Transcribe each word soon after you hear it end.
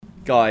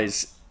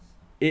Guys,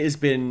 it has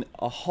been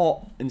a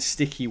hot and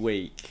sticky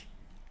week,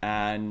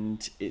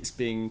 and it's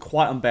been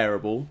quite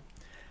unbearable.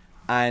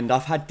 And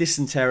I've had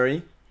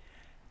dysentery,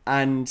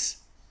 and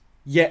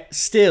yet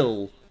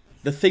still,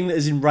 the thing that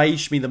has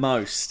enraged me the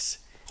most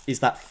is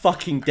that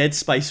fucking Dead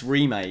Space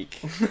remake.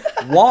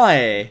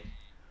 Why?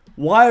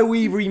 Why are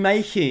we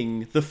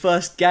remaking the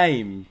first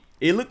game?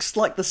 It looks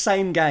like the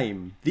same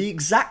game. The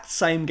exact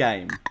same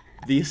game.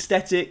 The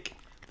aesthetic,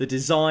 the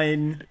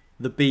design,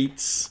 the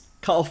beats,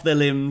 cut off their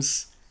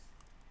limbs.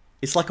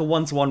 It's like a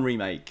one-to-one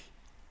remake.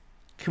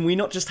 Can we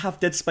not just have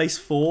Dead Space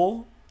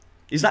 4?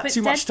 Is that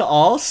too much to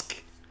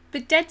ask?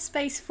 But Dead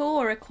Space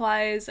 4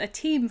 requires a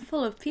team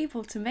full of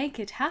people to make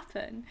it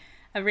happen.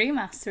 A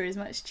remaster is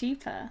much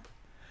cheaper.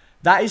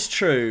 That is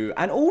true.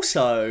 And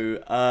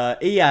also,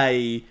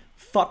 EA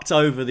fucked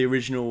over the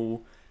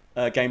original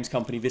games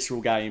company,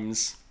 Visceral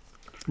Games.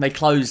 They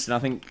closed in, I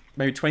think,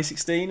 maybe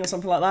 2016 or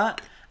something like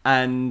that.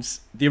 And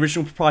the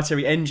original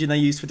proprietary engine they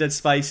used for Dead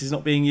Space is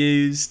not being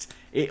used.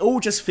 It all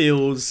just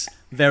feels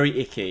very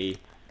icky.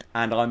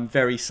 And I'm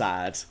very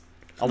sad.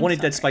 I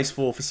wanted Dead Space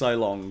 4 for so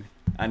long.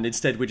 And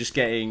instead we're just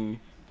getting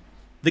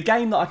the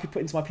game that I could put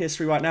into my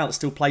PS3 right now that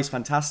still plays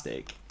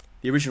fantastic.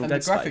 The original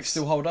Dead Space. And the graphics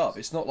still hold up.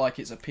 It's not like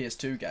it's a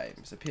PS2 game.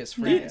 It's a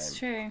PS3 game. It's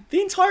true.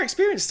 The entire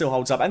experience still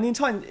holds up. And the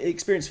entire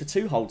experience for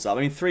 2 holds up.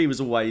 I mean, 3 was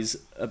always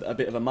a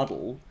bit of a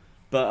muddle.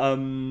 But,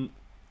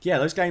 yeah,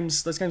 those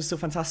games are still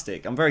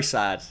fantastic. I'm very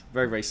sad.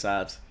 Very, very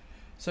sad.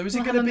 So is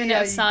it going to be a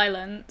minute of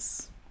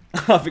silence?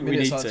 I think we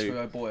need to.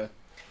 For Boy.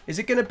 Is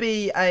it going to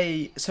be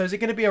a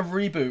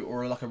reboot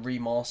or like a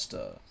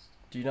remaster?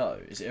 Do you know?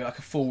 Is it like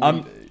a full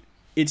reboot?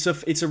 It's a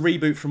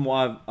reboot from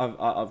what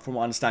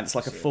I understand. It's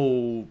like a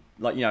full,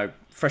 like, you know,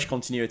 fresh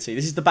continuity.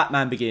 This is the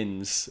Batman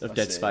Begins of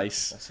Dead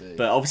Space.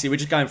 But obviously we're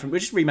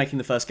just remaking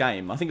the first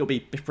game. I think it'll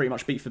be pretty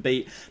much beat for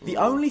beat. The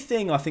only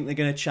thing I think they're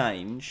going to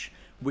change,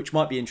 which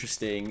might be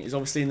interesting, is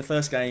obviously in the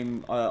first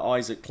game,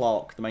 Isaac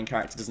Clarke, the main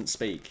character, doesn't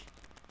speak.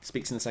 He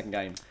speaks in the second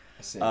game.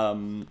 I see.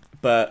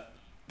 But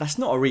that's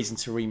not a reason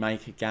to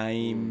remake a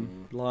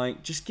game.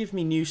 Like, just give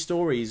me new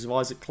stories of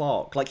Isaac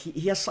Clarke. Like,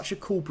 he has such a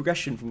cool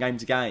progression from game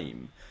to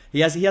game. He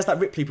has that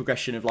Ripley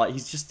progression of, like,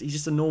 he's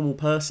just a normal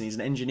person. He's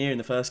an engineer in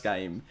the first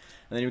game,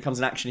 and then he becomes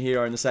an action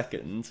hero in the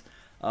second.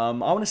 I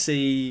want to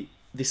see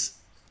this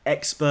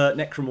expert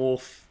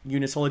necromorph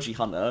unitology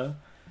hunter.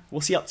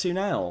 What's he up to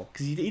now?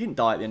 Because he didn't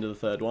die at the end of the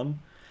third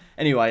one.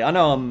 Anyway, I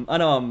know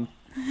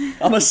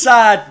I'm a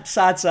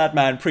sad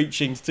man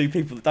preaching to 2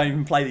 people that don't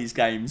even play these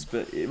games,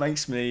 but it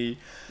makes me...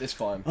 It's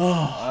fine.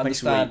 Oh, I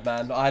understand,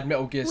 man. I had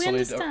Metal Gear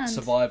Solid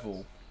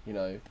Survival, you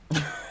know.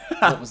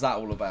 What was that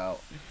all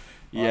about?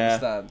 Yeah. I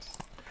understand.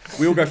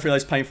 We all go through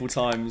those painful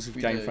times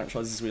with game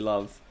franchises we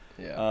love.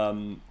 Yeah.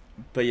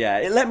 But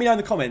yeah, let me know in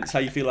the comments how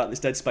you feel about this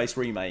Dead Space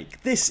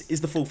remake. This is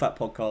the Full Fat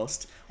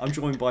Podcast. I'm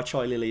joined by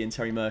Charlie Lilly and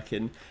Terry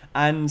Merkin,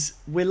 and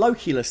we're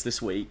Loki-less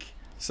this week,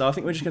 so I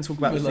think we're just going to talk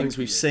about the things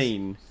we've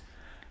seen.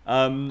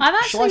 I've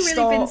actually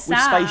really been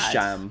sad. With Space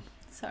Jam.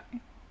 Sorry.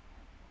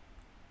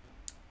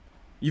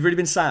 You've really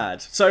been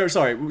sad.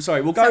 Sorry.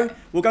 We'll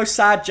go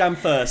Sad Jam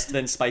first,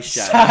 then Space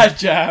Jam. Sad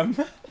Jam.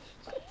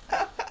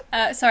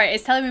 Sorry,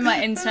 it's telling me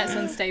my internet's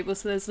unstable,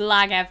 so there's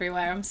lag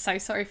everywhere. I'm so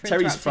sorry for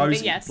interrupting. Terry's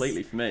frozen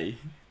completely for me.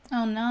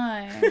 Oh no,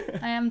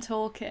 I am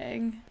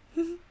talking.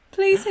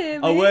 Please hear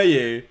me. Oh, were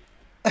you?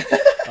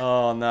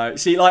 Oh no.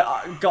 See, like,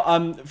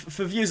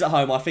 for viewers at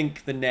home, I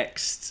think the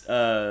next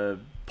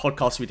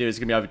podcast we do is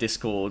going to be over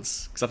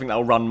Discords, because I think that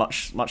will run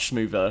much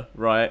smoother,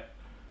 right?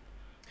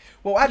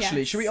 Well,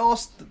 actually, should we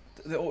ask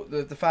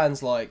the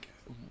fans, like,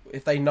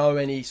 if they know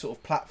any sort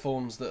of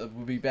platforms that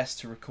would be best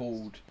to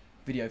record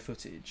video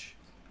footage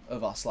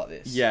of us like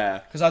this? Yeah.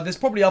 Because there's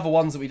probably other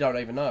ones that we don't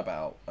even know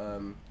about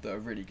that are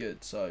really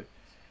good, so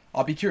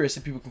I'll be curious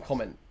if people can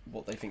comment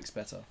what they think's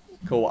better.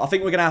 Cool. I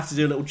think we're going to have to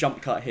do a little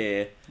jump cut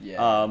here.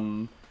 Yeah.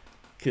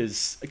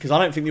 Because I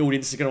don't think the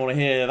audience is going to want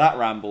to hear that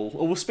ramble.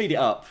 Or we'll speed it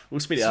up. Yeah,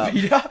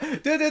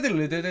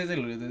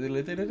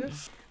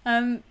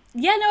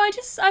 no,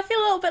 I feel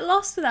a little bit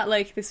lost with that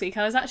Loki this week.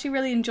 I was actually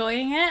really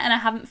enjoying it, and I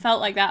haven't felt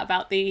like that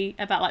about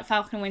like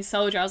Falcon and Winter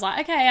Soldier. I was like,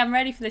 okay, I'm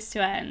ready for this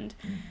to end.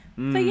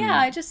 But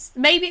yeah,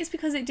 maybe it's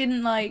because it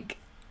didn't, like,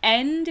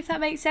 end, if that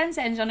makes sense.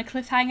 It ended on a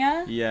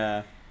cliffhanger.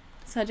 Yeah.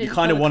 So I didn't you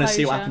kind of want to closure.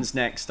 see what happens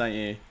next, don't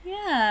you?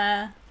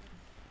 Yeah.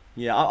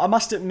 Yeah, I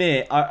must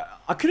admit, I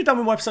could have done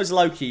with more episodes of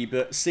Loki,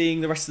 but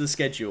seeing the rest of the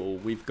schedule,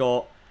 we've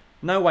got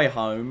No Way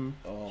Home,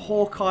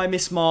 Hawkeye,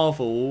 Miss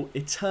Marvel,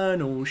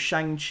 Eternal,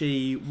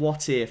 Shang-Chi,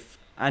 What If,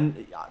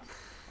 and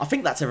I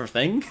think that's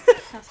everything.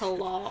 That's a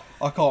lot.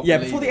 I can't Yeah,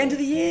 believe before the end of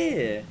the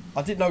year.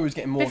 I didn't know we was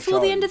getting more Before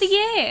the end of the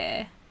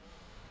year?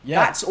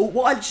 Yeah. That's all.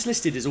 What I just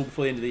listed is all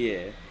before the end of the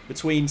year,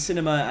 between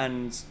cinema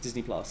and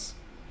Disney+.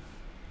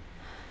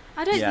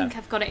 I don't think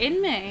I've got it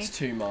in me. It's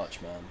too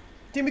much, man.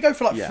 Didn't we go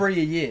for like 3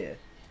 a year?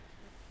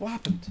 What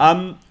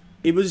happened?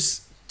 It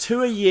was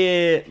 2 a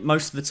year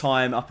most of the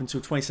time up until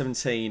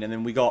 2017, and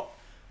then we got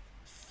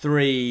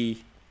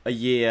 3 a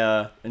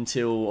year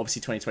until obviously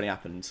 2020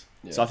 happened.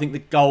 Yeah. So I think the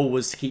goal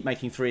was to keep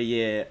making 3 a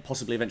year,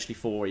 possibly eventually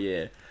 4 a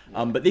year.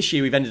 Yeah. But this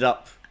year we've ended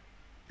up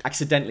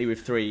accidentally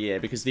with 3 a year,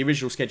 because the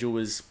original schedule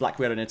was Black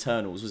Widow and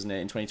Eternals, wasn't it,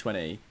 in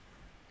 2020?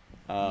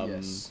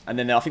 Yes. And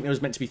then I think there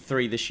was meant to be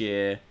 3 this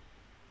year.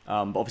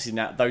 But obviously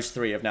now those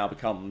 3 have now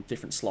become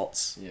different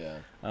slots. Yeah.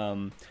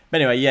 But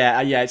anyway,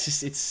 yeah. It's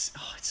just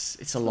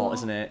it's a lot,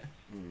 isn't it?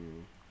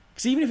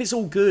 Because even if it's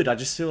all good, I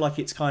just feel like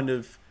it's kind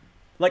of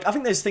like, I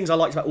think there's things I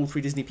liked about all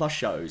 3 Disney Plus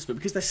shows, but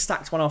because they're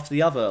stacked one after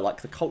the other,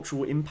 like the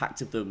cultural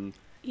impact of them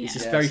is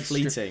just very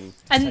fleeting.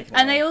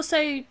 And they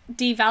also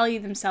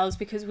devalue themselves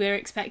because we're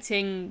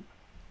expecting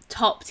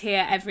top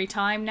tier every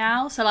time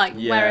now. So like,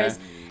 whereas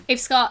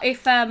if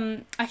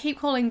I keep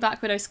calling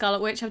Black Widow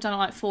Scarlet Witch, I've done it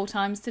like 4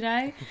 times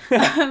today.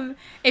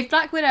 If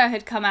Black Widow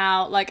had come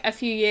out like a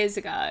few years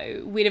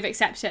ago, we'd have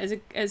accepted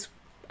it as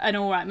an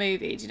alright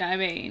movie. Do you know what I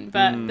mean?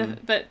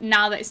 But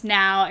now that it's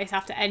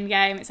after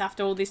Endgame, it's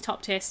after all this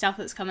top tier stuff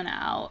that's coming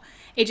out.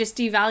 It just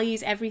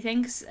devalues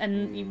everything,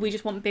 and we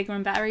just want bigger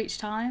and better each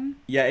time.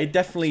 Yeah, it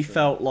definitely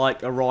felt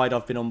like a ride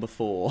I've been on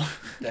before.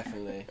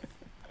 Definitely.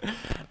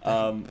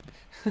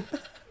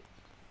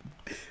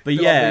 But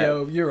yeah,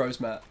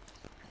 Euros, Matt.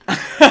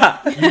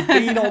 You've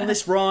been on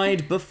this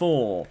ride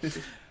before.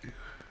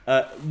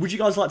 Would you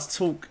guys like to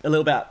talk a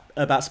little bit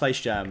about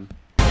Space Jam?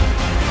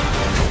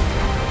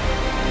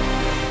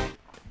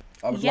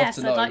 Yes,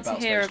 I'd like to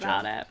hear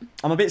about it.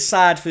 I'm a bit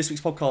sad for this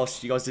week's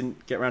podcast you guys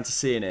didn't get around to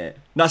seeing it.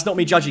 No, it's not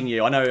me judging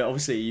you. I know,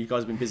 obviously, you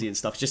guys have been busy and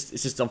stuff. It's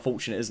just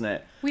unfortunate, isn't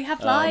it? We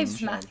have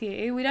lives,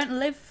 Matthew. We don't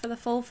live for the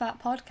Full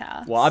Fat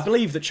podcast. Well, I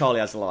believe that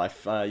Charlie has a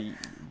life. I'm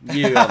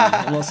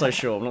not so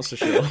sure.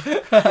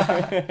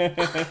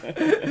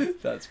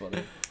 That's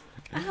funny.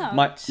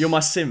 You're my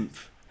simp.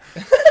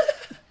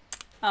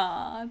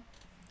 Aw,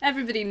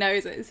 everybody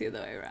knows it's the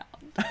other way around.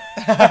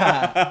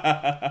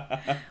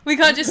 We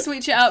can't just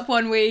switch it up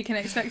one week and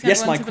expect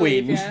everyone to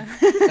believe you.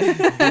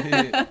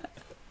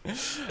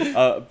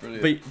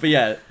 But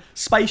yeah,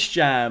 Space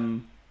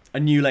Jam: A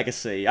New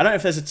Legacy. I don't know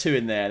if there's a 2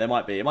 in there. There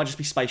might be. It might just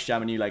be Space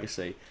Jam: A New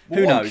Legacy. Who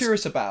knows? What I'm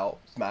curious about,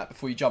 Matt,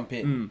 before you jump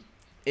in,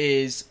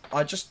 is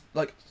I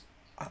can't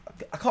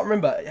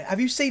remember. Have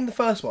you seen the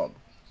first one?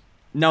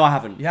 No, I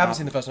haven't. You haven't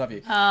seen the first one, have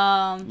you?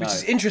 Which No.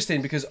 is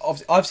interesting because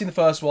I've seen the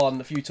first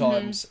one a few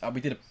times.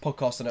 We did a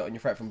podcast on it on Your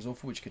Fret Film Was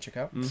Awful, which you could check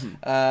out.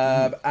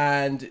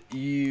 And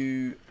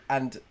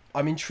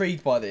I'm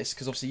intrigued by this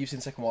because obviously you've seen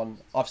the second one,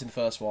 I've seen the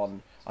first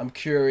one. I'm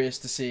curious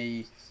to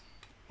see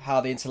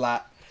how they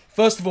interlap.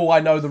 First of all,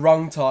 I know the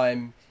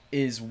runtime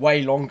is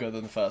way longer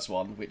than the first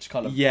one, which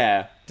kind of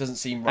doesn't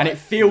seem right. And it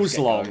feels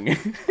long.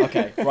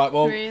 Okay, right.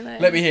 Well, really?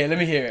 let me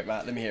hear it,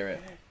 Matt. Let me hear it.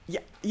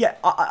 Yeah.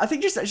 I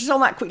think just on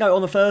that quick note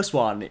on the first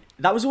one,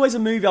 that was always a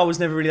movie I was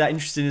never really that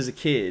interested in as a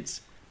kid.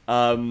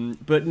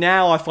 But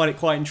now I find it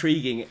quite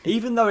intriguing,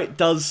 even though it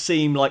does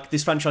seem like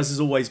this franchise has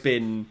always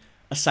been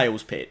a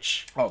sales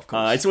pitch. Oh, of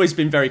course. It's always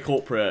been very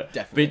corporate.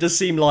 Definitely. But it does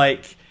seem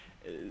like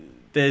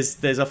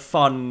there's a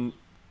fun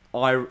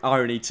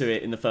irony to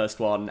it in the first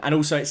one, and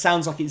also it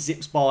sounds like it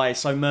zips by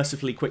so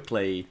mercifully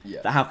quickly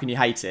that how can you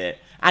hate it?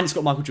 And it's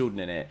got Michael Jordan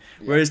in it.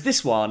 Whereas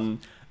this one,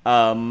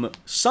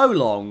 so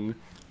long.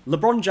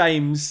 LeBron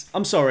James,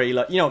 I'm sorry,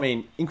 like, you know what I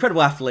mean?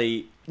 Incredible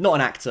athlete, not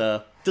an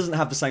actor, doesn't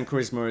have the same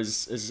charisma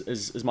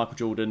as Michael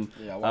Jordan.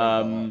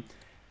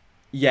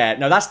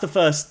 That's the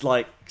first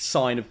like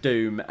sign of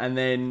doom, and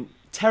then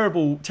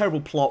terrible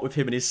plot with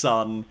him and his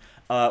son,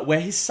 where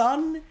his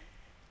son,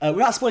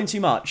 without spoiling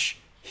too much,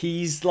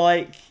 he's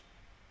like,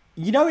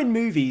 you know, in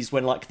movies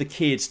when like the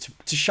kids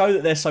to show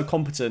that they're so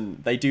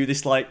competent, they do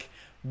this like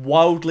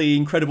wildly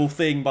incredible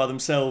thing by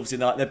themselves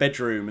in like their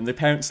bedroom, and the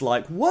parents are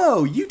like,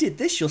 whoa, you did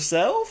this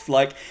yourself?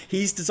 Like,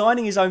 he's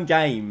designing his own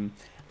game,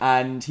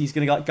 and he's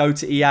gonna like go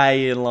to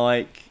EA and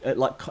at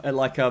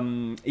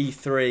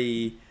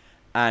E3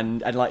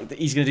 and like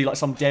he's gonna do like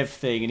some dev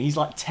thing, and he's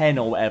like 10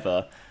 or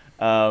whatever.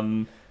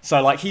 So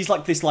like he's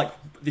like this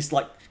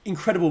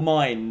incredible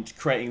mind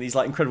creating these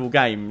like incredible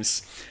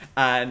games,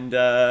 and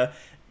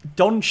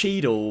Don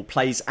Cheadle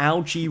plays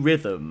Algae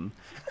Rhythm,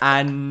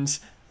 and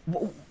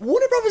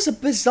Warner Brothers are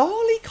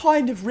bizarrely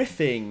kind of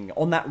riffing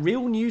on that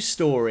Real News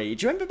story.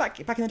 Do you remember back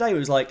in the day it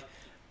was like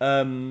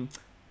Warner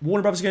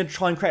Brothers are going to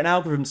try and create an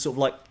algorithm to sort of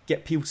like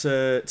get people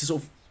to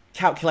sort of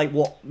calculate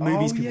what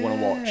movies people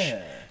want to watch.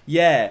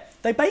 Yeah,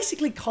 they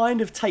basically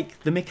kind of take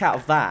the mick out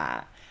of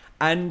that,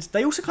 and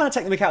they also kind of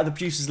take the mick out of the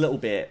producers a little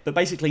bit, but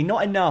basically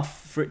not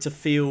enough for it to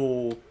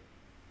feel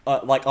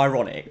like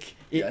ironic.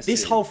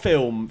 This whole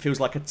film feels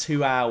like a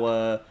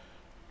 2-hour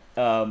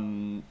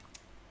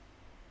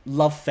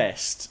love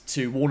fest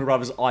to Warner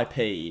Brothers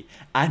IP,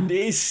 and it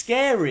is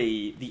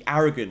scary the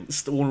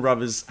arrogance that Warner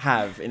Brothers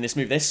have in this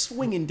movie. They're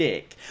swinging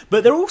dick,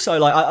 but they're also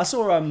like, I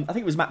saw I think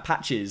it was Matt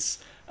Patches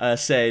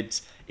said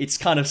it's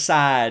kind of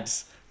sad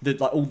that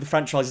like all the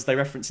franchises they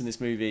reference in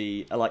this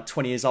movie are like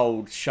 20 years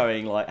old,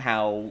 showing like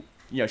how,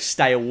 you know,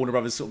 stale Warner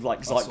Brothers sort of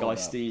like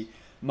zeitgeisty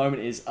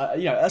moment is.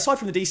 You know, aside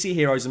from the DC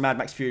heroes and Mad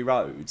Max Fury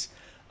Road,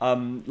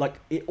 like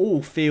it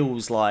all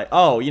feels like,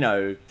 oh, you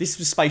know, this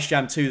was Space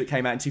Jam 2 that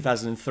came out in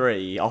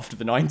 2003 after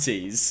the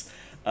 90s.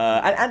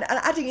 And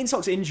adding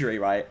insult to injury,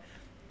 right?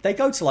 They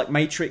go to like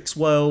Matrix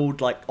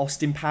world, like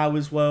Austin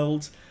Powers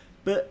world,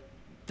 but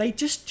they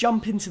just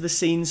jump into the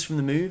scenes from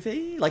the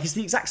movie. Like, it's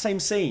the exact same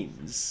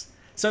scenes.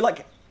 So,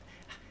 like,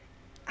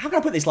 how can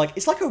I put this? Like,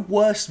 it's like a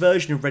worse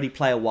version of Ready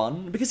Player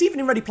One, because even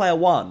in Ready Player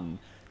One,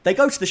 they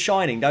go to The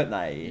Shining, don't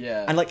they?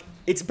 Yeah. And like,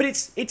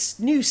 it's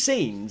new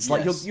scenes.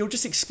 Like, Yes. you're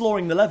just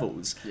exploring the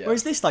levels. Yeah.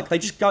 Whereas this, like, they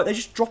just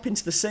drop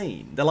into the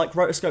scene. They're like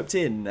rotoscoped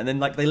in, and then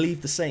like they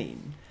leave the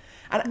scene.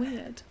 And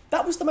Weird.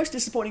 that was the most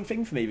disappointing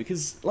thing for me,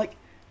 because like,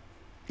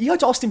 you go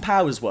to Austin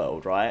Powers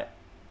World, right?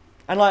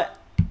 And like,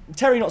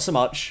 Terry not so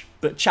much,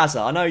 but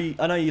Chazza, I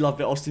know you love a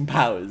bit Austin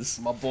Powers.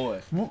 My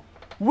boy.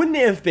 Wouldn't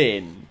it have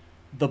been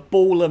the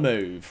baller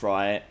move,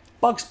 right?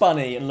 Bugs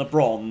Bunny and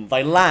LeBron,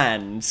 they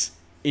land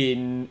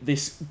in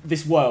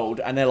this world,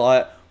 and they're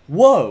like,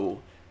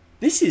 whoa,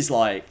 this is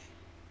like,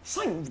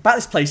 something about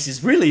this place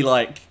is really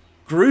like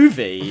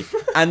groovy.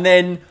 And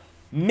then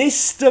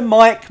Mr.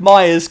 Mike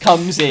Myers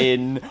comes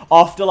in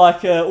after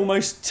like a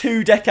almost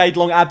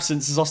 2-decade-long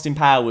absence as Austin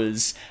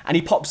Powers, and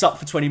he pops up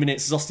for 20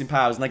 minutes as Austin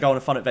Powers, and they go on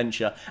a fun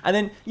adventure. And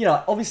then, you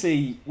know,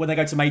 obviously when they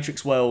go to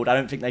Matrix World, I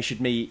don't think they should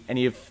meet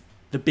any of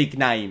the big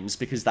names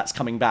because that's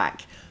coming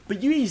back.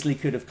 But you easily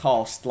could have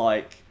cast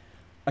like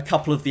a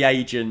couple of the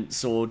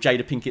agents or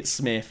Jada Pinkett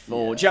Smith,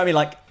 or do you know what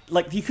I mean?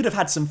 Like you could have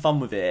had some fun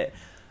with it.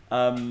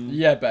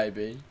 Yeah,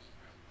 baby.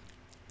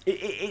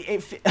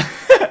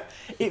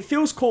 It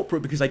feels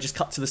corporate because they just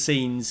cut to the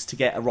scenes to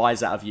get a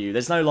rise out of you.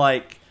 There's no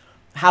like,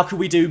 how can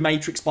we do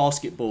Matrix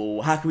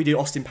basketball? How can we do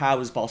Austin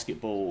Powers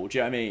basketball? Do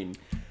you know what I mean?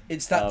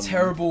 It's that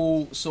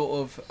terrible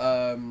sort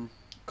of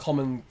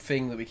common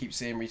thing that we keep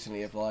seeing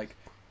recently of like,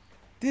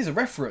 there's a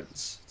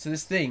reference to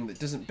this thing that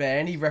doesn't bear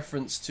any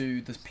reference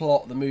to the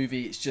plot of the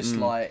movie. It's just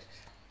like,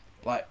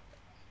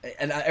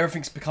 and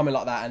everything's becoming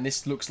like that. And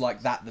this looks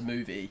like that the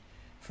movie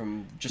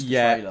from just the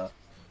trailer.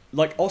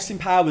 Like Austin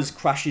Powers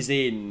crashes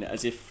in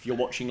as if you're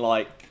watching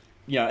like,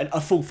 you know, a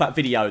full fat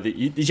video that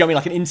you know what I mean,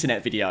 like an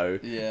internet video.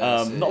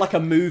 Yeah, not like a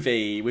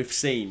movie with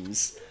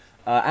scenes.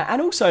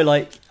 And also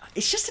like,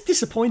 it's just a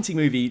disappointing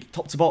movie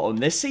top to bottom.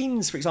 There's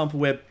scenes, for example,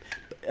 where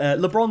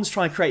LeBron's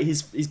trying to create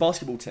his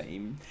basketball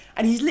team,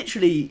 and he's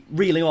literally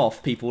reeling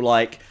off people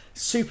like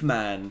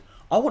Superman,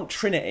 I want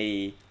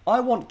Trinity, I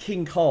want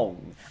King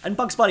Kong, and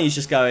Bugs Bunny is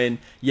just going,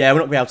 yeah, we're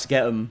not going to be able to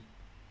get them.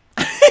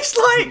 It's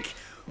like,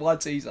 Why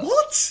tease us?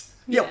 what?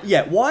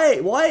 Yeah.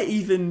 Why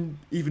even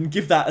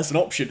give that as an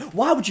option?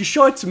 Why would you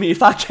show it to me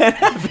if I can't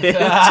have it?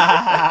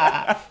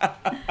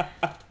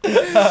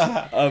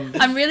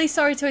 I'm really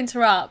sorry to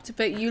interrupt,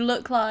 but you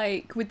look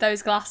like, with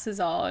those glasses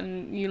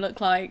on, you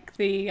look like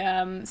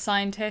the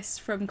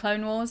scientist from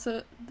Clone Wars,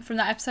 from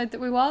that episode that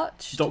we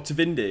watched. Dr.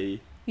 Vindy.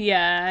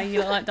 Yeah, you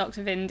look like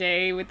Dr.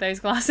 Vindy with those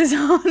glasses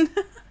on.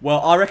 Well,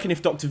 I reckon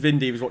if Dr.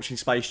 Vindy was watching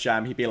Space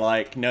Jam, he'd be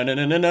like, no.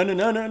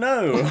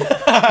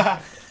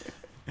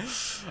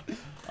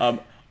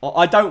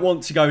 I don't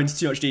want to go into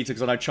too much detail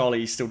because I know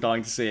Charlie's still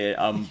dying to see it.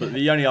 But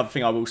the only other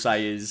thing I will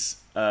say is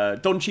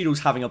Don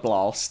Cheadle's having a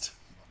blast,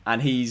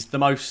 and he's the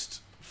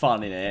most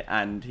fun in it,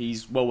 and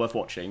he's well worth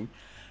watching.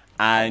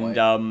 And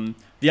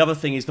the other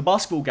thing is the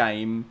basketball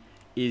game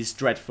is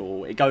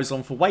dreadful. It goes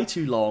on for way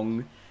too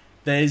long.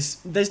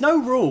 There's no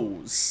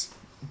rules,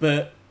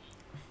 but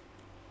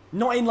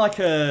not in like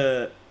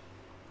a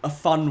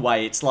fun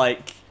way. It's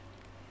like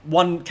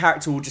one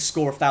character will just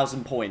score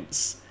 1,000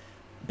 points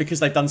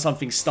because they've done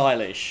something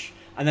stylish,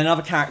 and then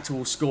another character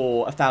will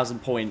score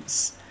 1,000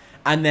 points,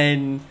 and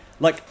then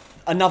like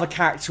another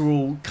character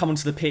will come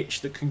onto the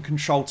pitch that can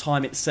control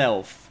time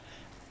itself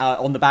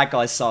on the bad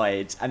guy's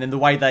side, and then the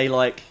way they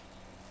like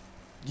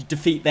you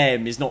defeat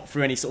them is not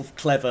through any sort of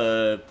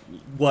clever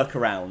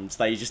workarounds.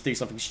 They just do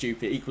something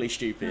stupid, equally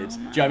stupid. Oh, no. Do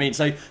you know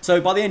what I mean?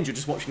 So by the end, you're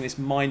just watching this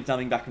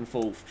mind-numbing back and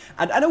forth.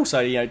 And also,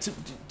 you know,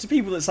 to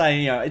people that say,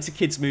 you know, it's a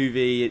kids'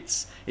 movie,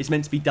 it's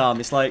meant to be dumb.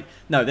 It's like,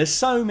 no, there's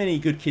so many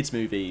good kids'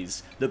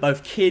 movies that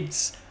both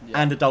kids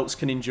and adults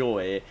can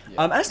enjoy.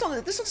 And that's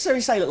not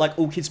necessarily to say that like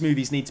all kids'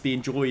 movies need to be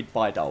enjoyed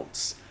by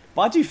adults.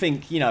 But I do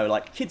think, you know,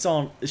 like kids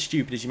aren't as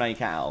stupid as you make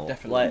out.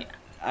 Definitely. Like,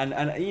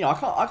 and you know,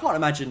 I can't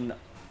imagine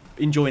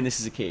enjoying this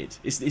as a kid.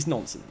 It's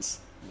nonsense.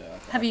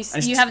 Have you?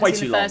 And You haven't way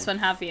seen too the first long.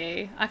 one, have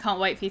you? I can't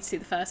wait for you to see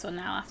the first one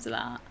now. After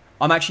that,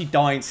 I'm actually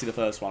dying to see the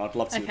first one. I'd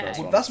love to see the Okay. first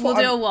Well, one. That's what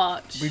we'll do a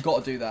watch. We've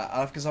got to do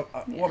that because what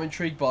I'm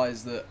intrigued by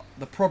is that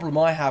the problem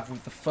I have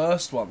with the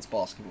first one's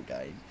basketball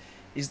game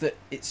is that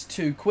it's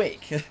too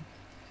quick.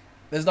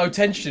 There's no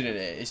tension in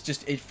it. It's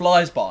just it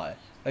flies by.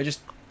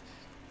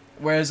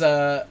 Whereas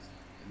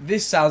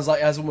this sounds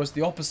like it has almost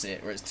the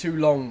opposite, where it's too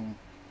long,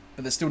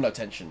 but there's still no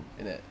tension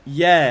in it.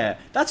 Yeah,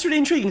 that's really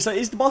intriguing. So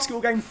is the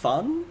basketball game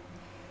fun?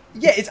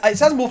 Yeah, it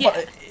sounds more fun.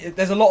 Yeah.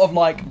 There's a lot of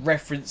like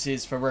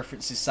references for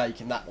references' sake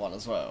in that one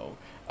as well.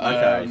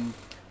 Okay.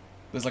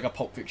 There's like a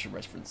Pulp Fiction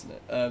reference in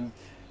it.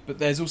 But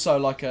there's also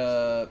like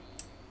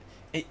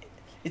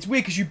it's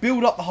weird because you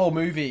build up the whole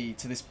movie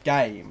to this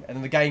game, and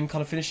then the game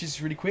kind of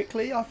finishes really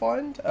quickly. I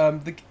find,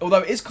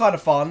 although it is kind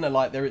of fun, and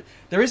like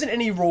there isn't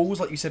any rules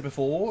like you said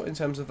before in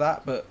terms of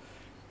that, but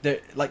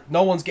like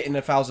no one's getting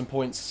 1,000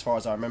 points as far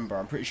as I remember.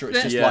 I'm pretty sure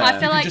it's just Yeah. like I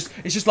feel like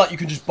it's just like you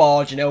can just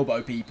barge and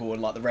elbow people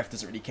and like the ref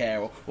doesn't really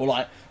care, or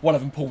like one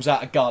of them pulls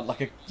out a gun,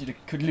 like a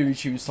Looney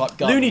Tunes type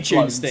gun. Looney and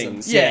Tunes blows them.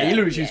 things, Yeah, yeah.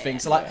 Looney Tunes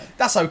things. So like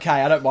that's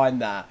okay. I don't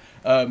mind that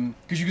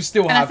because you can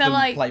still And I have feel them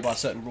like- play by a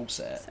certain rule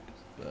set.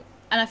 But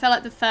And I feel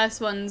like the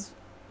first one's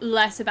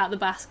less about the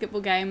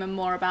basketball game and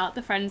more about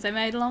the friends they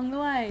made along the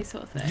way,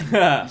 sort of thing.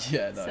 yeah, no, So,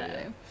 yeah.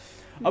 no.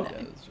 Yeah,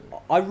 that's true.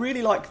 I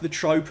really like the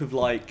trope of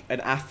like an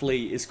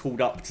athlete is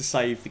called up to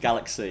save the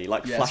galaxy,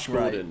 like Yeah, Flash it's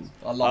great. Gordon.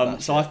 I love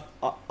that So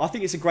shit. I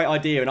think it's a great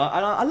idea, and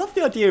I love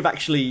the idea of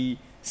actually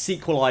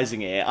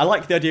sequelizing it. I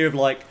like the idea of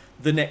like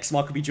the next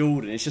Michael B.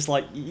 Jordan. It's just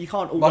like you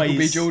can't always. Michael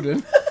B.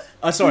 Jordan.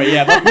 Oh, sorry,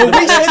 yeah. Well,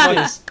 we said Michael-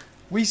 this.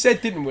 We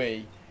said, didn't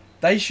we?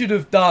 They should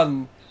have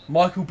done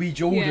Michael B.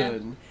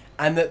 Jordan,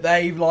 and that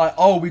they've like,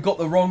 oh, we got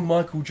the wrong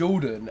Michael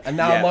Jordan, and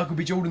now Yeah. Michael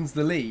B. Jordan's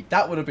the lead.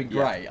 That would have been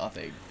Yeah. great, I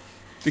think.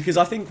 Because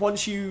I think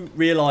once you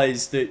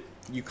realise that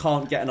you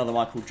can't get another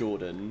Michael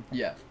Jordan,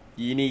 Yeah.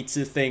 you need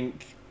to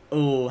think,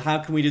 oh, how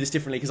can we do this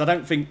differently? Because I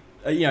don't think,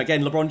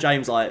 again, LeBron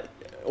James, like,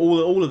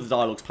 all of the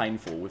dialogue's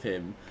painful with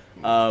him.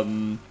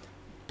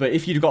 But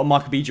if you'd got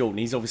Michael B. Jordan,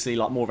 he's obviously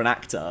like more of an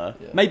actor.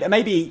 Yeah.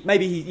 Maybe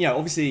he,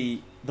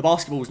 obviously the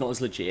basketball's not as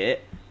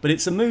legit, but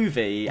it's a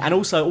movie, and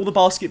also all the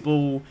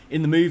basketball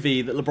in the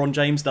movie that LeBron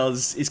James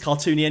does is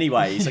cartoony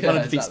anyway, so it kind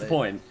of defeats the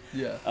point.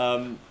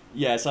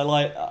 Yeah. So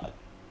like,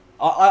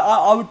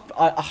 I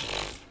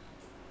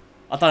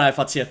don't know if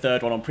I'd see a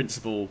third one on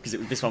principle because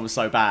this one was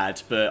so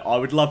bad, but I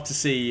would love to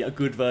see a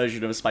good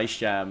version of a Space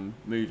Jam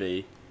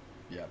movie.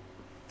 Yeah.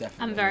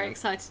 Definitely. I'm very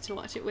excited to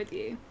watch it with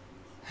you.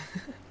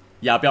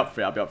 Yeah, I'll be up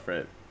for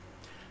it.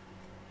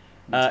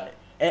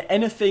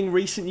 Anything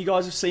recent you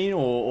guys have seen,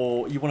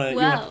 or you want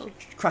to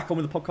crack on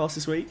with the podcast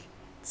this week?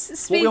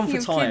 Speaking on for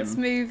of time? kids'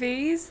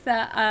 movies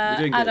that We're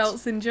doing good.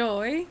 adults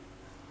enjoy,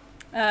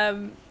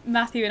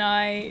 Matthew and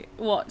I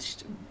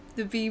watched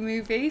the Bee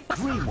Movie.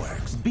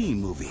 Dreamworks Bee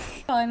Movie.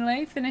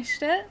 Finally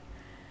finished it.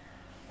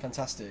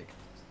 Fantastic.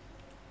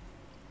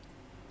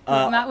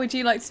 Matt, would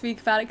you like to speak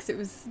about it because it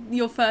was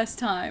your first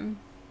time?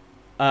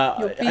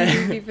 Your Bee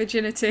Movie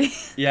virginity.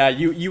 Yeah,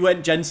 you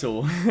went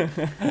gentle.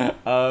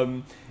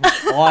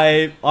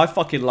 I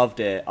fucking loved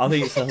it. I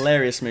think it's a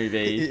hilarious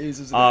movie. It is,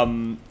 isn't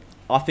it?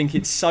 I think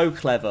it's so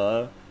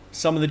clever.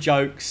 Some of the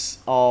jokes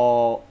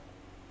are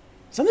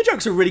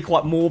really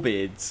quite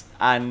morbid,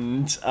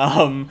 and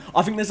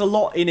I think there's a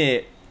lot in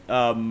it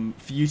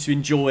for you to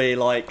enjoy.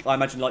 Like, I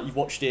imagine, like, you've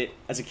watched it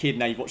as a kid,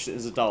 now you've watched it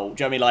as an adult.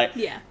 Do you know what I mean? Like,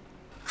 Yeah.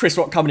 Chris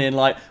Rock coming in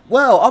like,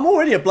 well, I'm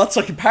already a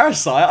bloodsucking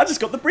parasite. I just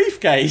got the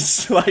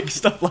briefcase, like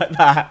stuff like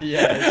that.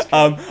 Yeah.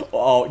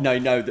 Oh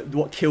no.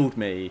 What killed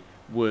me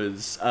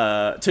was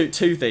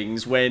two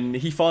things. When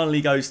he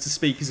finally goes to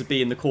speak as a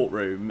bee in the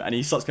courtroom, and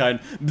he starts going,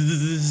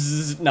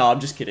 "Bzzz." No, I'm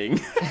just kidding.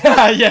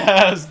 Yeah,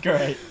 that was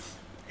great.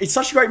 It's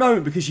such a great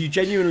moment because you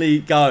genuinely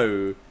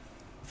go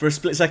for a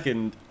split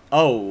second.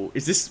 Oh,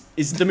 is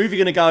the movie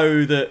going to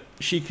go that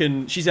she's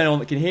the only one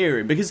that can hear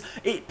him? Because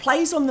it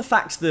plays on the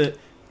fact that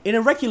in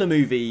a regular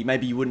movie,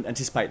 maybe you wouldn't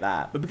anticipate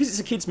that. But because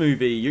it's a kid's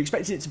movie, you're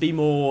expecting it to be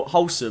more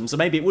wholesome. So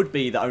maybe it would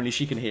be that only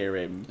she can hear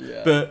him.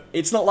 Yeah. But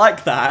it's not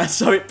like that.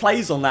 So it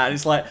plays on that. And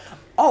it's like,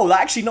 oh,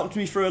 that actually knocked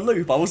me for a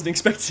loop. I wasn't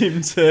expecting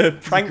him to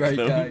prank Great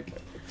them. gag.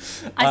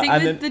 I think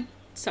and the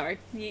sorry,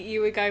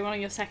 you were going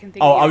on your second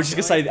thing. Oh, you I was just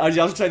enjoyed. going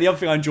to say, the other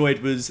thing I enjoyed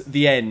was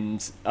the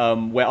end,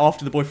 where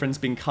after the boyfriend's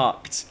been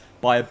cucked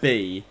by a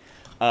bee,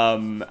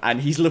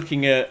 and he's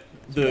looking at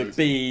the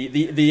bee,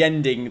 the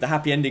ending, the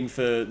happy ending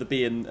for the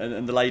bee and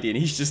the lady, and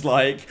he's just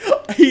like,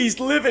 he's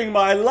living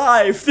my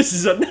life, this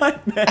is a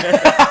nightmare.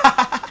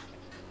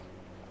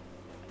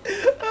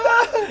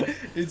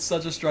 It's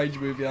such a strange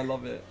movie. I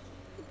love it.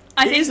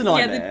 I It think is a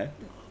nightmare.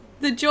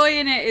 the joy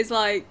in it is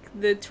like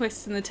the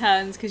twists and the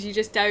turns because you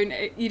just don't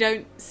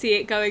see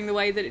it going the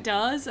way that it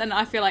does, and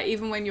I feel like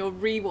even when you're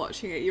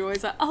rewatching it, you're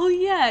always like, oh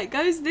yeah, it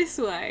goes this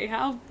way.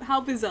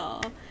 How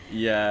bizarre.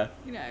 Yeah.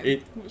 You know.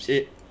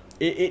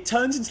 It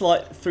turns into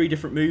like 3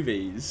 different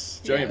movies.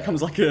 Do you know what I mean? It Yeah.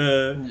 becomes like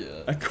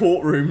Yeah. a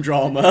courtroom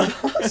drama.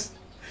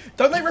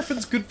 Don't they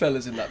reference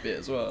Goodfellas in that bit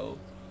as well?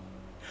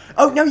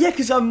 Oh no, yeah,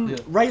 because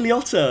Ray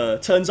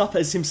Liotta turns up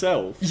as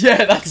himself.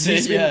 Yeah, that's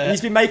He's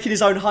been making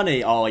his own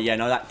honey. Oh yeah,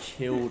 no, that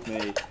killed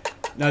me.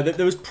 No,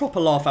 there was proper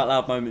laugh out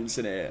loud moments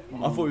in it.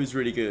 I thought it was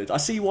really good. I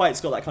see why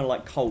it's got that kind of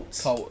like cult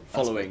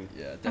following. aspect.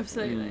 Yeah, definitely.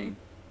 Absolutely.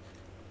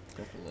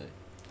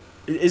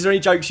 Definitely. Is there any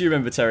jokes you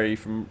remember, Terry,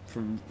 from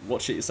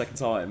watching it your second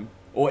time?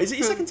 Or is it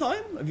your second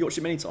time? Have you watched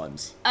it many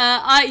times?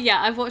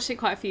 I've watched it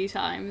quite a few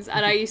times,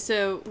 and I used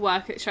to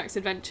work at Shrek's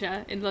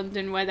Adventure in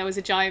London, where there was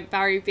a giant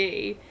Barry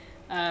Bee.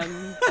 I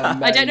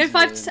don't know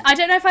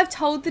if I've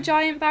told the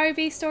giant Barry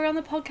Bee story on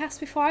the podcast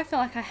before. I feel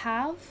like I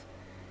have.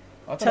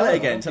 Tell it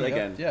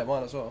again. Yeah,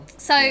 mine as well.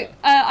 So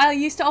I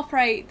used to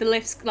operate the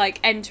lifts,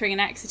 like entering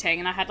and exiting,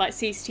 and I had like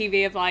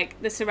CCTV of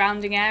like the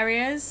surrounding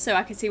areas, so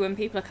I could see when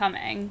people are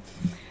coming.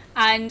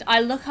 And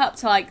I look up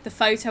to like the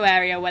photo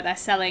area where they're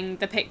selling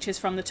the pictures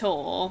from the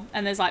tour,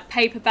 and there's like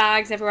paper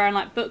bags everywhere and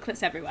like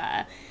booklets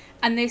everywhere.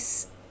 And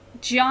this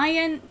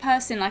giant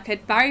person, like a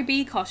Barry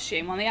B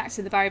costume, one of the actors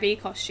of the Barry B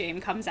costume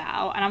comes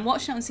out, and I'm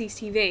watching it on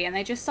CCTV, and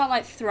they just start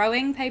like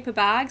throwing paper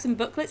bags and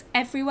booklets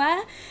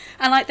everywhere,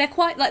 and like they're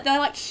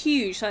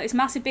huge, like this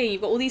massive bee.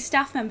 You've got all these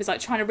staff members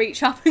like trying to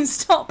reach up and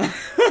stop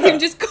him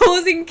just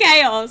causing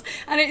chaos,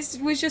 and it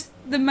was just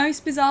the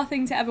most bizarre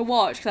thing to ever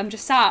watch, because I'm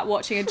just sat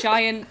watching a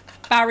giant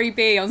Barry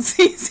B on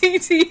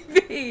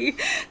CCTV.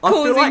 I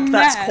feel like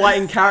that's quite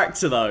in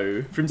character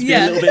though, for him to be a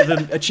little bit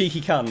of a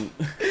cheeky cunt.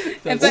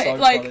 That's but so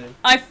like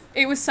funny.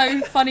 it was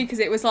so funny because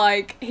it was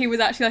like he was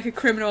actually like a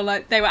criminal,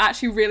 like they were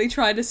actually really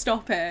trying to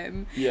stop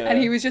him, and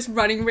he was just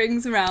running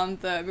rings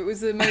around them. It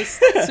was the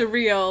most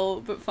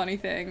surreal but funny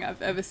thing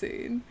I've ever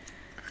seen.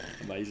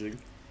 Amazing.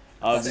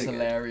 That's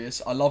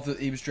hilarious. I love that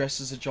he was dressed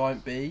as a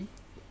giant bee.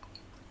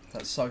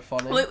 That's so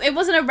funny. Well, it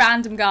wasn't a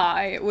random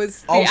guy. It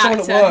was the someone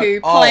at actor work.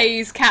 who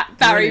plays Cat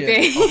Barry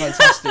Brilliant. B. Oh,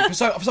 fantastic.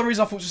 For some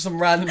reason I thought just some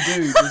random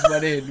dude just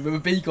went in with a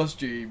bee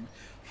costume.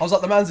 I was like,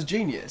 the man's a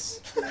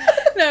genius.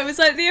 No, it was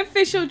like the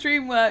official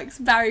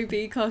Dreamworks Barry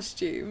B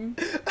costume.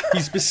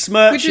 He's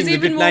besmirching the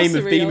even good more name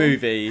of Bee surreal.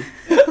 Movie.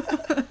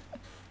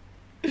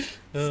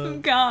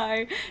 Some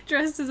guy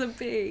dressed as a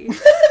bee.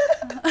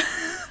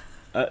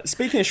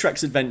 Speaking of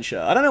Shrek's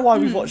Adventure, I don't know why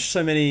we've watched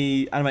so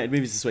many animated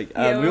movies this week.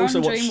 Yeah, we we're also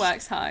on watched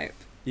Dreamworks hype.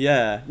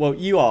 Yeah, well,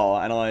 you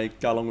are, and I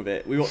go along with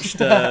it. We watched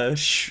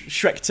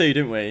Shrek 2,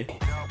 didn't we?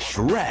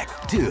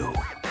 Shrek 2.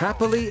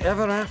 Happily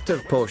Ever After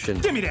portion.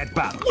 Give me that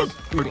bottle.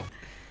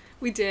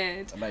 We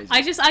did.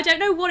 Amazing. I don't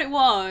know what it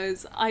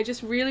was. I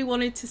just really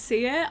wanted to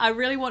see it. I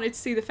really wanted to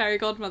see the fairy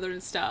godmother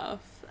and stuff.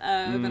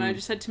 And I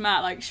just said to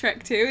Matt, like,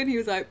 Shrek 2, and he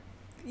was like,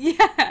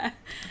 yeah.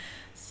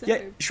 So.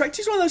 Yeah, Shrek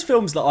 2 is one of those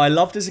films that I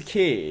loved as a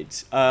kid,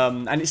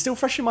 and it's still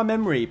fresh in my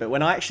memory, but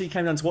when I actually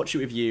came down to watch it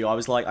with you, I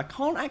was like, I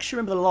can't actually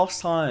remember the last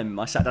time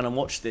I sat down and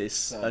watched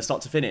this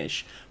start to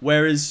finish.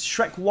 Whereas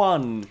Shrek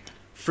 1,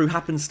 through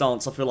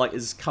happenstance, I feel like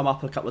has come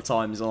up a couple of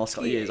times in the last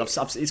couple of years.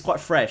 It's quite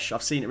fresh.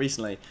 I've seen it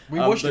recently. We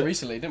watched it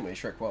recently, didn't we,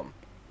 Shrek 1?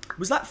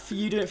 Was that for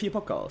you doing it for your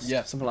podcast?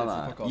 Yeah. Something like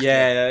that? Podcast,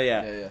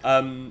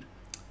 Yeah.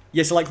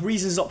 Yeah, so like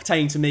reasons not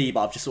pertaining to me,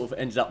 but I've just sort of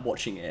ended up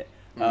watching it.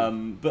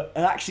 But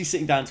actually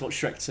sitting down to watch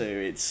Shrek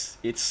 2,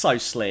 it's so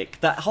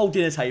slick. That whole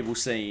dinner table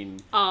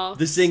scene,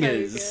 the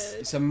singers, so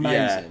It's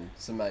amazing.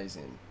 It's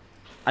amazing.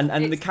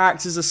 and the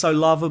characters are so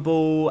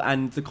lovable,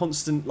 and the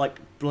constant like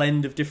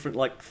blend of different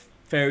like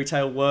fairy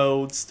tale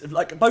worlds,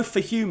 like both for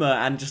humour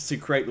and just to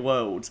create the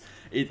world.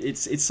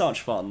 It's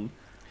such fun.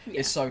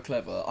 It's so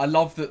clever. I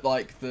love that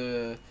like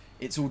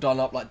it's all done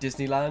up like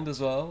Disneyland as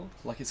well.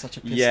 Like it's such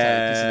a piss take,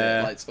 isn't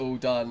it? Like it's all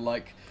done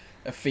like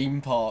a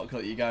theme park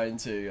that you go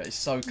into. It's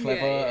so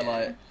clever, and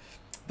like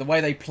the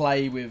way they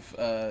play with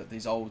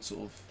these old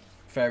sort of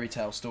fairy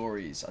tale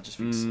stories, I just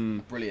think it's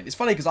brilliant. It's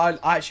funny because I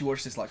actually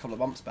watched this like a couple of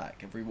months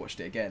back and rewatched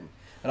it again,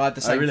 and I had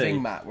the same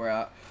thing, Matt,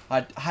 where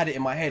I had it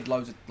in my head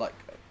loads of like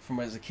from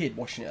when I was a kid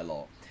watching it a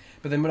lot,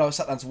 but then when I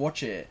sat down to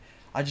watch it,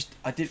 I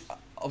did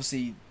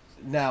obviously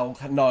now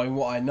knowing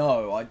what I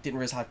know, I didn't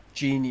realise how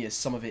genius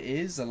some of it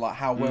is, and like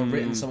how well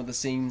written some of the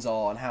scenes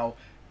are, and how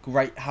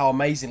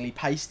amazingly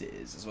paced it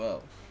is as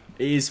well.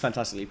 It is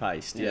fantastically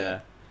paced, yeah.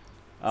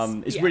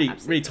 It's Yeah, really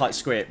absolutely. tight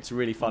script,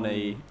 really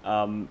funny.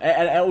 And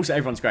also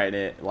everyone's great in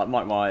it. Like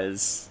Mike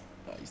Myers,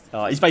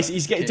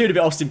 he's doing a bit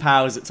Austin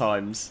Powers at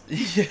times.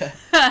 Yeah.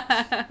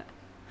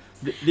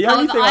 The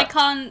only However, thing I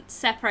can't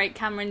separate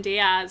Cameron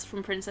Diaz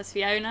from Princess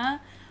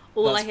Fiona.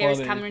 All That's I hear is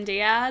funny. Cameron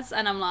Diaz,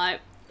 and I'm like,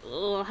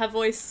 oh, her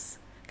voice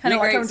kind You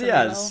of don't like grates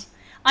Cameron on me. Diaz?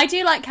 I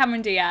do like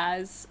Cameron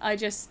Diaz. I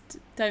just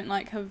don't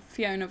like her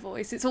Fiona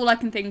voice. It's all I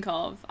can think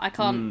of. I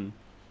can't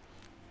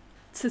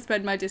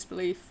suspend my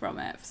disbelief from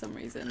it for some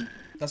reason.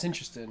 That's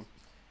interesting.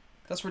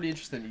 That's really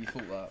interesting that you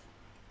thought that.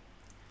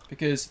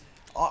 Because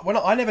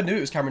I never knew it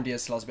was Cameron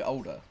Diaz till I was a bit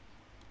older.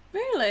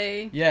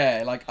 Really?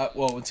 Yeah, like,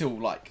 well, until,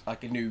 like I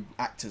knew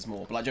actors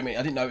more. But, like, do you know what I mean?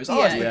 I didn't know it was,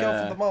 it's the girl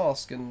from The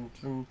Mask and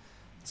from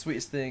The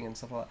Sweetest Thing and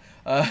stuff like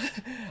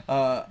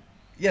that.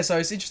 Yeah, so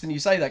it's interesting you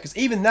say that, because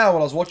even now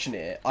when I was watching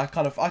it, I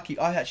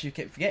actually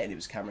kept forgetting it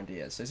was Cameron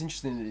Diaz. So it's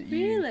interesting that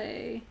you,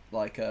 Really?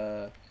 like,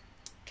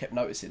 kept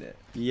noticing it.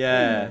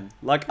 Yeah,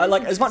 like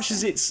as much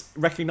as it's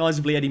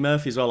recognisably Eddie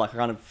Murphy as well, like I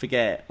kind of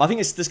forget. I think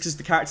it's just because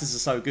the characters are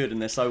so good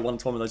and they're so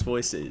one-to-one with those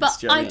voices. But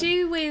do you know what I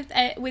do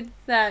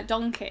with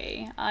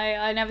Donkey.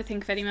 I never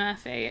think of Eddie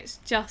Murphy. It's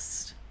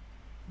just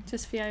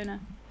Fiona.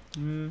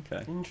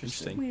 Okay,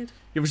 Interesting. Weird.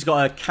 You've just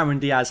got a Cameron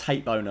Diaz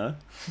hate boner.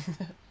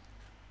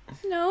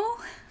 No,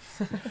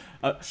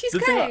 she's the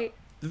great.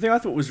 The thing I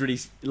thought was really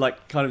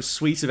like kind of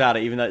sweet about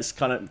it, even though it's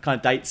kind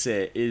of dates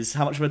it, is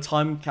how much of a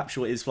time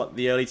capsule it is for like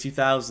the early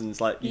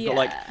 2000s. Like you've got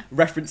like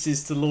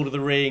references to Lord of the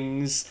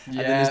Rings, and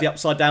then there's the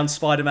upside down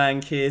Spider-Man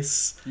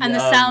kiss, And the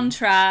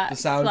soundtrack. The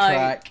soundtrack,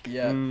 like,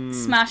 yeah.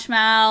 Smash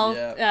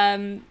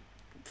Mouth,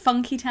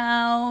 Funky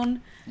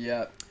Town.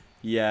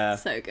 Yeah.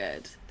 So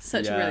good.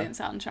 Such a brilliant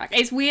soundtrack.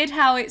 It's weird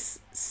how it's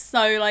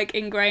so like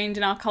ingrained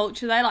in our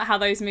culture though, like how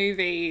those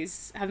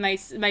movies have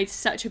made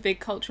such a big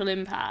cultural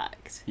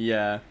impact.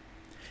 Yeah.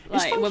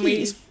 Like Funky, when we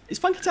is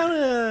Funky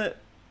Town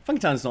Funky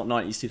Town's not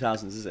 90s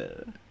 2000s, is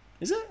it?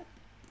 Is it?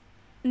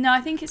 No,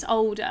 I think it's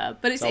older,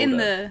 but it's in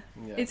older.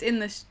 it's in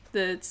the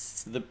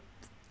The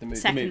movie.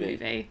 second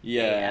movie.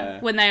 Yeah.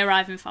 When they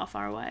arrive in Far,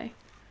 Far Away.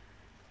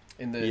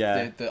 In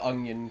the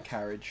onion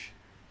carriage.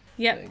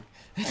 Yep.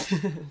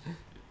 Thing.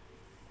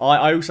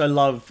 I also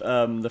love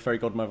the fairy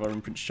godmother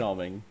and Prince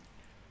Charming.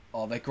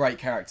 Oh, they're great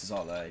characters,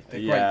 aren't they? They're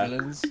Yeah. great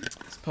villains.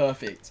 It's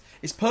perfect.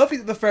 It's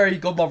perfect that the fairy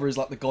godmother is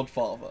like the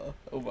godfather,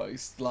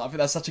 almost. Like, I think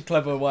that's such a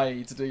clever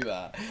way to do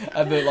that.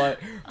 And that, like,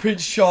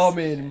 Prince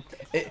Charming...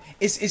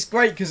 It's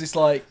great because it's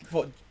like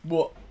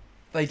what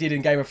they did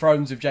in Game of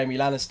Thrones with Jaime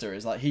Lannister.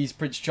 Is like, he's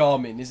Prince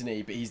Charming, isn't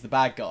he? But he's the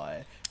bad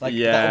guy. Like,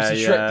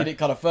 obviously Shrek did it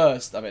kind of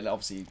first. I mean,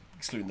 obviously,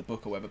 excluding the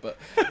book or whatever. But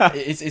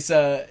it's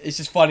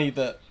just funny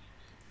that...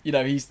 You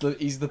know, he's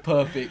the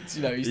perfect,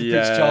 you know, he's the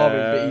Prince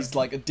Charming, but he's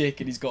like a dick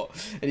and he's got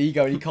an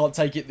ego and he can't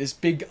take it. This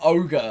big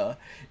ogre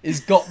has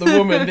got the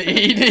woman that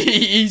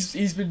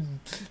he's been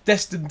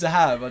destined to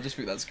have. I just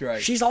think that's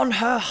great. She's on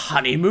her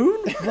honeymoon?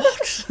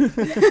 What?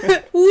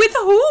 With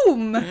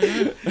whom?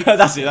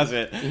 That's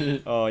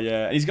it. Oh,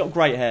 yeah. And he's got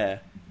great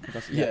hair.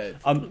 Yeah.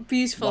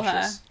 Beautiful hair.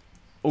 Luscious.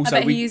 Also,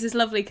 I bet he uses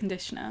lovely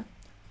conditioner.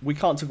 we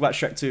can't talk about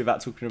Shrek 2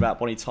 without talking about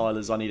Bonnie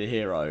Tyler's I Need a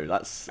Hero.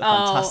 That's a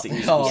fantastic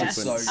musical yes.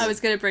 sequence. I was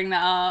going to bring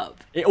that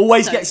up. It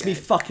always So gets me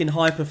good. fucking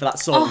hyper for that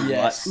song. Oh,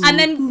 yes. Like, And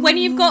then when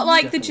you've got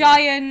like the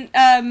Definitely.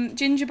 giant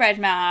gingerbread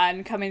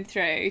man coming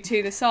through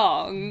to the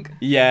song,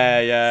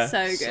 yeah.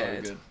 so good.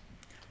 So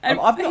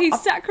good. He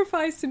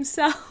sacrificed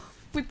himself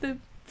with the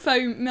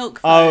milk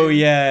foam. Oh,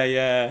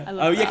 yeah. I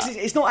love Oh, yeah, because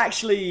that. it's not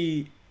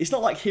actually... It's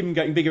not like him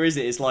getting bigger, is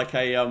it? It's like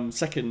a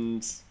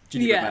second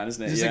gingerbread man,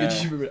 isn't it? Just Yeah. like a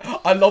gingerbread.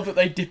 I love that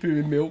they dip him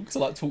in milk to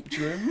like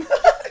torture him.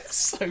 It's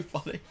so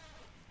funny.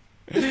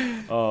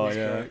 Oh, That's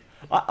yeah. great.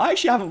 I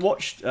actually haven't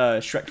watched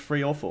Shrek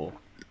 3 or 4.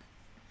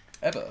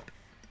 Ever.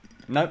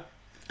 No.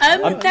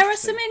 There are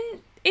some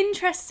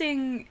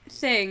interesting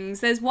things.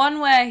 There's one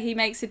where he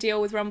makes a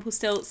deal with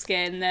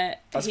Rumpelstiltskin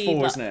that That's he, 4,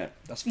 like- isn't it?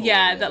 That's funny,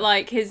 Yeah, that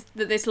like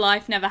that this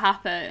life never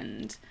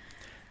happened,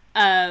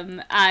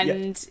 and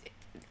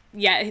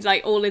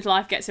like all his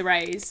life gets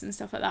erased and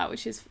stuff like that,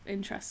 which is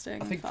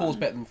interesting. I think and 4's fun.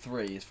 better than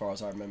 3 as far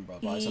as I remember,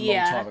 but it's a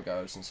Yeah. long time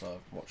ago since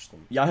I've watched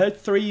them. Yeah, I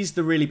heard 3's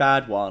the really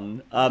bad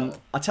one.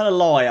 I tell a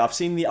lie, I've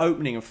seen the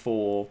opening of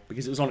 4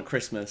 because it was on at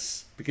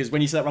Christmas. Because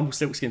when you said that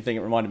Rumpelstiltskin thing,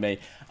 it reminded me.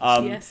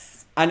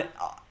 Yes. And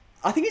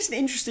I think it's an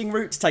interesting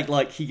route to take,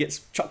 like, he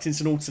gets chucked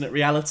into an alternate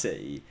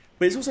reality.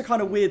 But it's also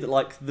kind of weird that,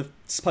 like, the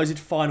supposed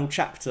final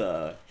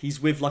chapter,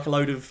 he's with, like, a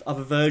load of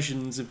other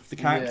versions of the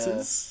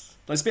characters.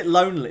 Like, it's a bit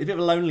lonely. It's a bit of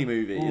a lonely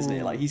movie, isn't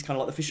it? Like, he's kind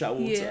of like the fish out of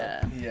water.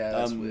 Yeah. Yeah,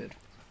 that's weird.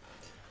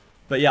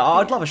 But yeah,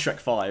 I'd love a Shrek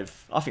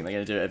 5. I think they're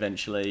going to do it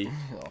eventually.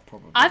 Oh,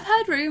 probably. I've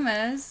heard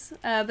rumours,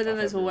 but then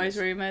there's heard always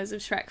rumours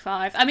of Shrek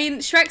 5. I mean,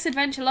 Shrek's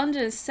Adventure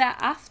London is set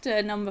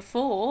after number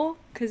 4,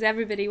 because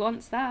everybody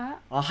wants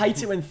that. I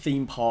hate it when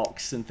theme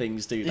parks and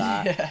things do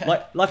that.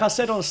 Yeah. Like I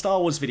said on a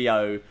Star Wars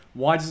video,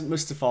 why doesn't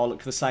Mustafar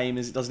look the same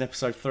as it does in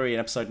Episode 3 and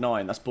Episode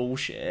 9? That's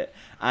bullshit.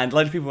 And a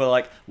load of people were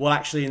like, well,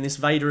 actually, in this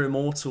Vader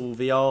Immortal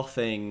VR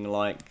thing,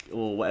 like,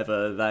 or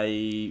whatever,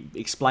 they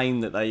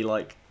explain that they,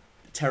 like,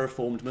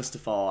 terraformed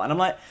Mustafar. And I'm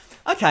like,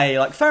 okay,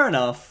 like, fair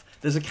enough.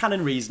 There's a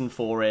canon reason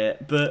for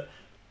it, but...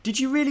 Did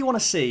you really want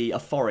to see a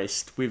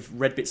forest with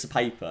red bits of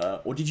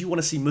paper, or did you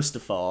want to see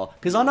Mustafar?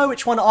 Because I know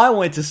which one I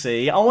wanted to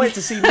see. I wanted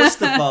to see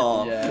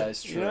Mustafar. Yeah,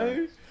 it's true. You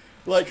know?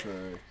 Like, It's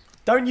true.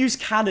 don't use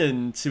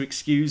canon to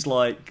excuse,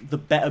 like, the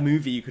better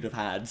movie you could have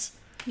had.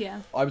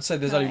 Yeah. I would say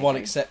there's No, only I one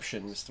agree.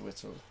 exception, Mr.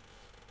 Whittle,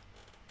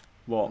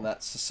 What? and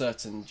that's a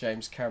certain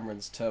James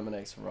Cameron's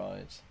Terminator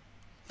ride.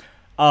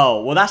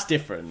 Oh, well, that's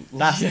different.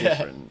 That's Yeah.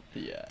 different.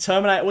 Yeah.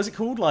 Terminator, was it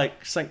called?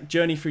 Like,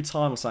 Journey Through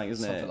Time or something,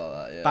 isn't Something it?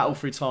 like that, yeah. Battle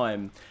Through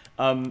Time.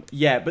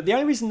 Yeah, but the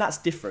only reason that's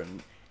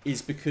different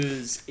is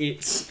because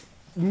it's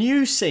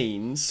new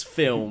scenes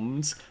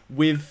filmed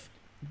with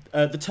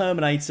the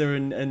Terminator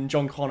and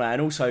John Connor,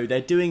 and also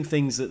they're doing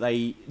things that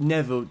they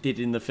never did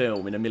in the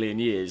film in a million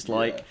years,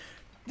 like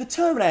the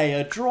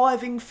Terminator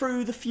driving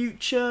through the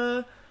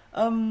future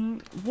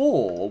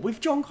war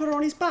with John Connor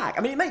on his back.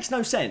 I mean, it makes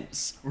no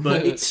sense,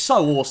 but it's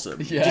so awesome.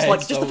 Yeah, just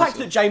it's the so fact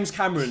awesome. that James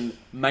Cameron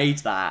made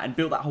that and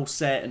built that whole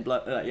set and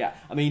yeah.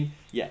 I mean,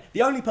 yeah,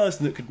 the only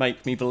person that could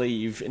make me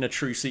believe in a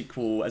true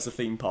sequel as a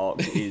theme park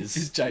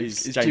is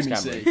James James Jimmy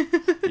Cameron.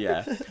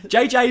 Yeah,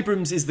 J.J.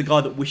 Abrams is the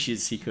guy that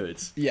wishes he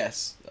could.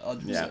 Yes,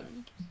 100%.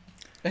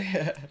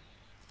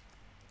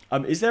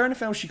 Is there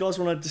anything else you guys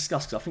want to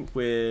discuss? Because I think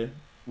we're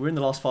in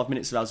the last 5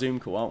 minutes of our Zoom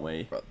call, aren't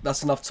we? Right,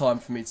 that's enough time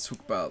for me to talk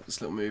about this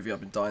little movie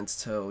I've been dying to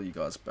tell you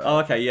guys about. Oh,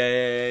 okay,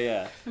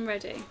 yeah. I'm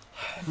ready.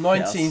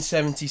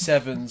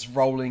 1977's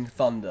Rolling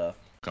Thunder.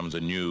 Comes a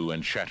new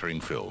and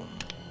shattering film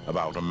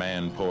about a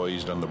man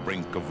poised on the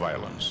brink of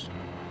violence.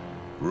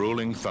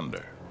 Rolling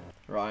Thunder.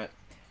 Right.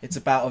 It's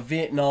about a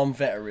Vietnam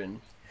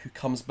veteran who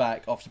comes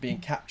back after being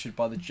captured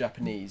by the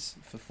Japanese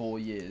for 4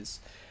 years.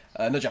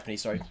 Not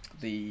Japanese, sorry.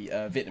 The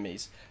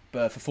Vietnamese.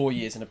 But for 4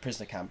 years in a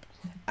prisoner camp.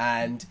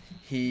 And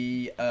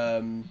he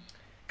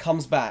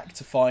comes back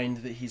to find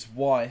that his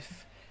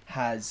wife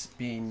has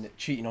been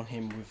cheating on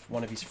him with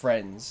one of his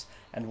friends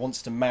and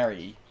wants to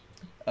marry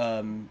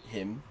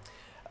him,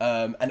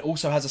 and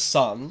also has a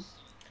son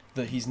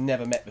that he's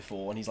never met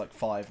before, and he's like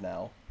 5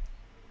 now.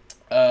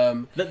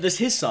 There's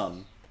his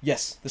son.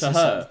 Yes, this To is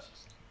her. son.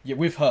 Yeah,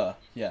 with her.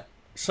 Yeah.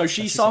 So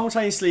she That's his son.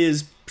 simultaneously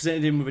has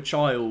presented him with a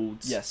child.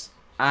 Yes.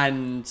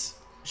 And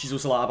she's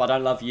also like, "I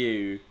don't love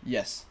you."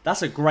 Yes.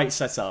 That's a great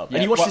setup. Yeah,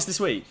 And you watched well- this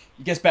week?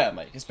 It gets better,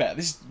 mate. It gets better.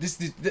 This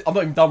I'm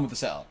not even done with the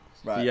setup.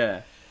 Right.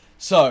 Yeah.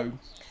 So,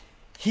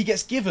 he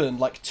gets given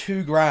like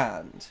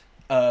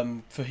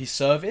 $2,000 for his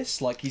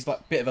service. Like he's like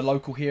a bit of a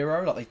local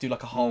hero. Like they do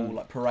like a whole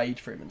like parade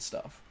for him and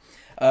stuff.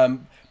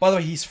 By the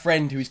way, his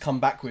friend who he's come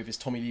back with is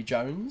Tommy Lee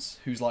Jones,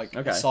 who's like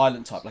a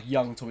silent type, like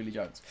young Tommy Lee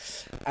Jones.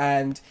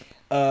 And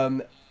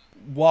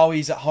while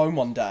he's at home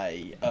one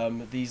day,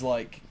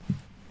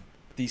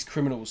 these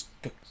criminals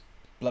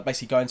like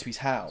basically go into his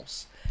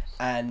house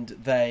and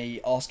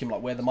they ask him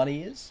like where the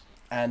money is,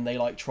 and they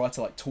like try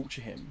to like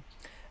torture him,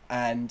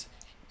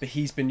 but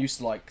he's been used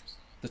to like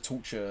the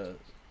torture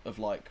of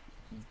like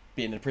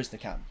being in a prisoner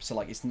camp, so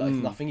like it's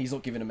nothing. He's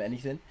not giving him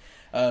anything.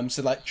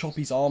 So like chop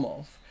his arm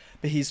off,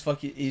 but his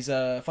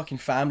fucking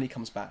family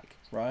comes back,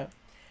 right?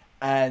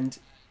 And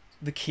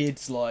the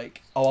kid's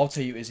like, "Oh, I'll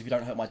tell you is if you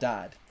don't hurt my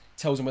dad."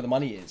 Tells him where the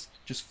money is,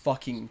 just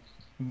fucking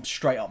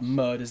straight up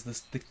murders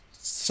the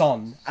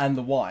son and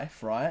the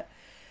wife, right?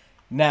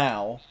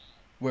 Now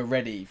we're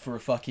ready for a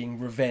fucking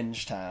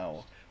revenge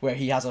tale where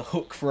he has a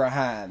hook for a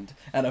hand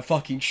and a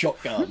fucking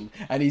shotgun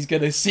and he's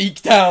gonna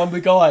seek down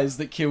the guys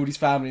that killed his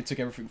family and took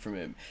everything from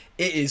him.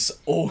 It is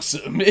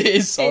awesome. It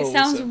is so It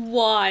sounds awesome.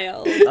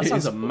 wild. That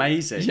sounds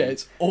amazing. Yeah,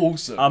 it's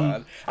awesome,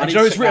 man. I And need you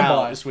know to it's check written that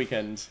out by this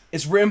weekend.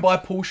 It's written by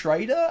Paul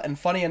Schrader, and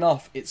funny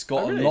enough, it's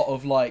got really? a lot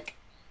of like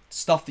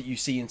stuff that you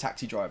see in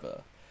Taxi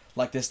Driver.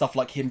 Like there's stuff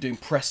like him doing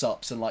press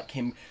ups and like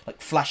him like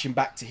flashing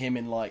back to him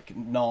in like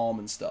Nam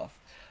and stuff.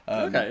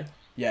 Okay.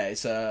 Yeah,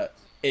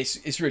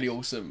 it's really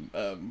awesome,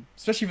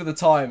 especially for the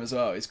time as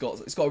well. It's got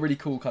a really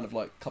cool kind of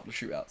like couple of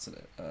shootouts in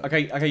it.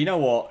 Okay, you know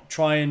what?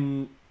 Try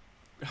and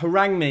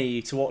harangue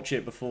me to watch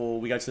it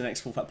before we go to the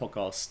next Full Fat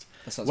podcast,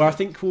 That sounds where I good.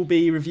 think we'll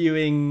be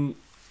reviewing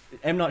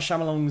M. Night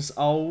Shyamalan's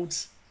Old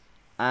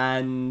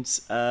and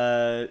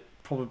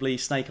probably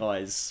Snake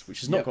Eyes,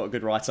 which has not Yep. got a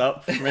good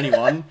write-up from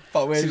anyone.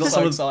 But we're So so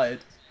some of- excited.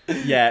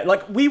 Yeah,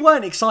 like we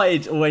weren't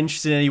excited or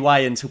interested in any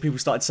way until people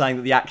started saying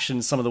that the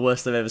action's some of the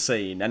worst they've ever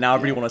seen, and now I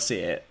really want to see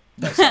it.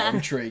 I'm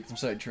intrigued. I'm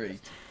so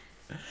intrigued.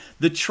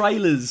 The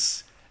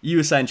trailers, you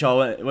were saying,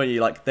 Charles, weren't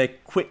you? Like they're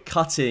quick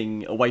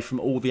cutting away from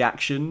all the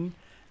action,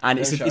 and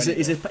They it's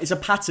don't show a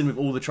pattern with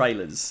all the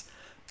trailers.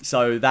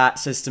 So that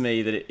says to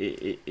me that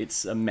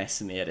it's a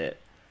mess in the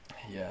edit.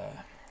 Yeah,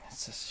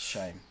 it's just a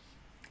shame.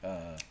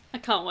 I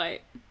can't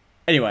wait.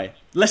 Anyway,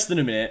 less than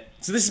a minute.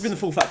 So this has been the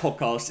Full Fat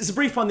Podcast. It's a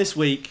brief one this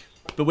week,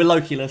 but we're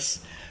Loculus.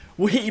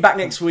 We'll hit you back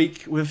next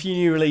week with a few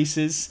new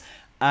releases.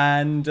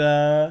 And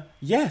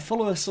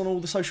follow us on all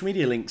the social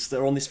media links that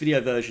are on this video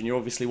version you're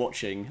obviously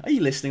watching. Are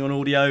you listening on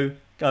audio?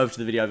 Go over to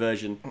the video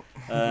version.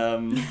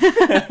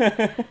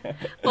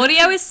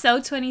 Audio is so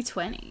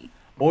 2020.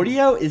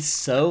 Audio is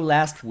so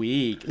last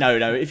week. No,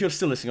 if you're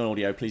still listening on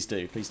audio, please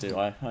do.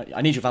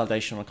 I need your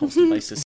validation on a constant basis.